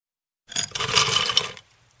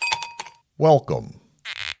Welcome.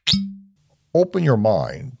 Open your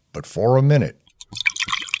mind, but for a minute.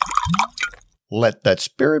 Let that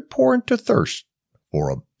spirit pour into thirst for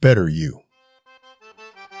a better you.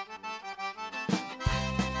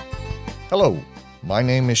 Hello, my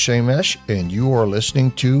name is Shamesh, and you are listening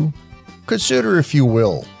to Consider If You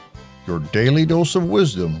Will, your daily dose of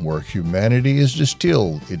wisdom where humanity is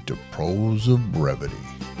distilled into prose of brevity.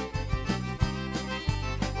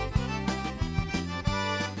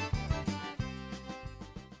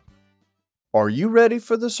 Are you ready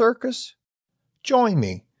for the circus? Join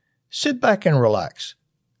me. Sit back and relax.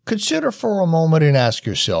 Consider for a moment and ask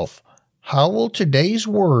yourself, how will today's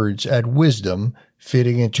words add wisdom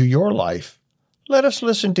fitting into your life? Let us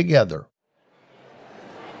listen together.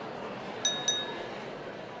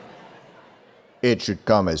 It should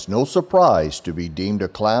come as no surprise to be deemed a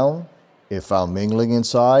clown if found mingling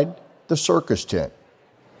inside the circus tent.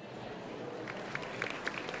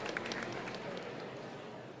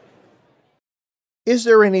 Is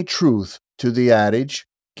there any truth to the adage,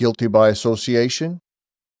 guilty by association?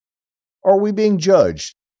 Are we being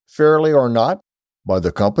judged, fairly or not, by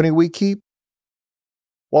the company we keep?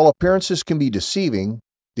 While appearances can be deceiving,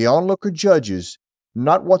 the onlooker judges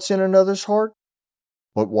not what's in another's heart,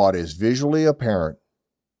 but what is visually apparent.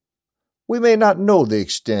 We may not know the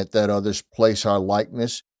extent that others place our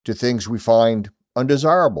likeness to things we find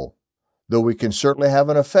undesirable, though we can certainly have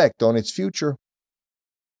an effect on its future.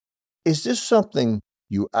 Is this something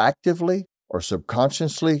you actively or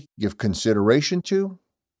subconsciously give consideration to?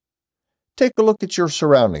 Take a look at your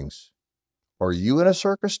surroundings. Are you in a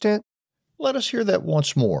circus tent? Let us hear that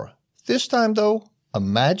once more. This time, though,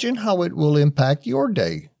 imagine how it will impact your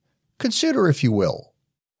day. Consider if you will.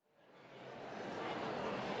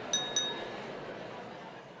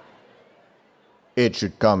 It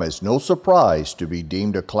should come as no surprise to be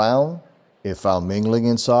deemed a clown if found mingling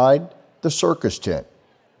inside the circus tent.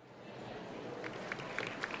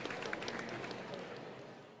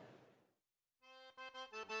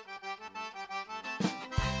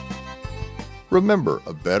 Remember,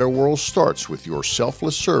 a better world starts with your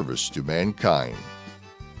selfless service to mankind.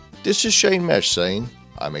 This is Shane Mesh saying,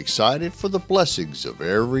 I'm excited for the blessings of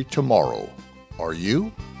every tomorrow. Are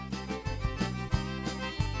you?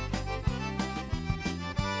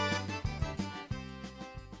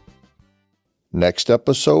 Next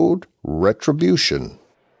episode, Retribution.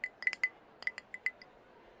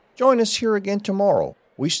 Join us here again tomorrow.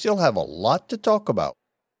 We still have a lot to talk about.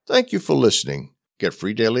 Thank you for listening. Get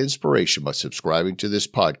free daily inspiration by subscribing to this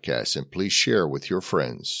podcast, and please share with your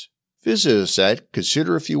friends. Visit us at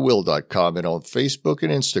considerifyouwill.com and on Facebook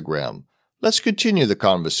and Instagram. Let's continue the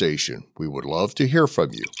conversation. We would love to hear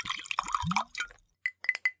from you.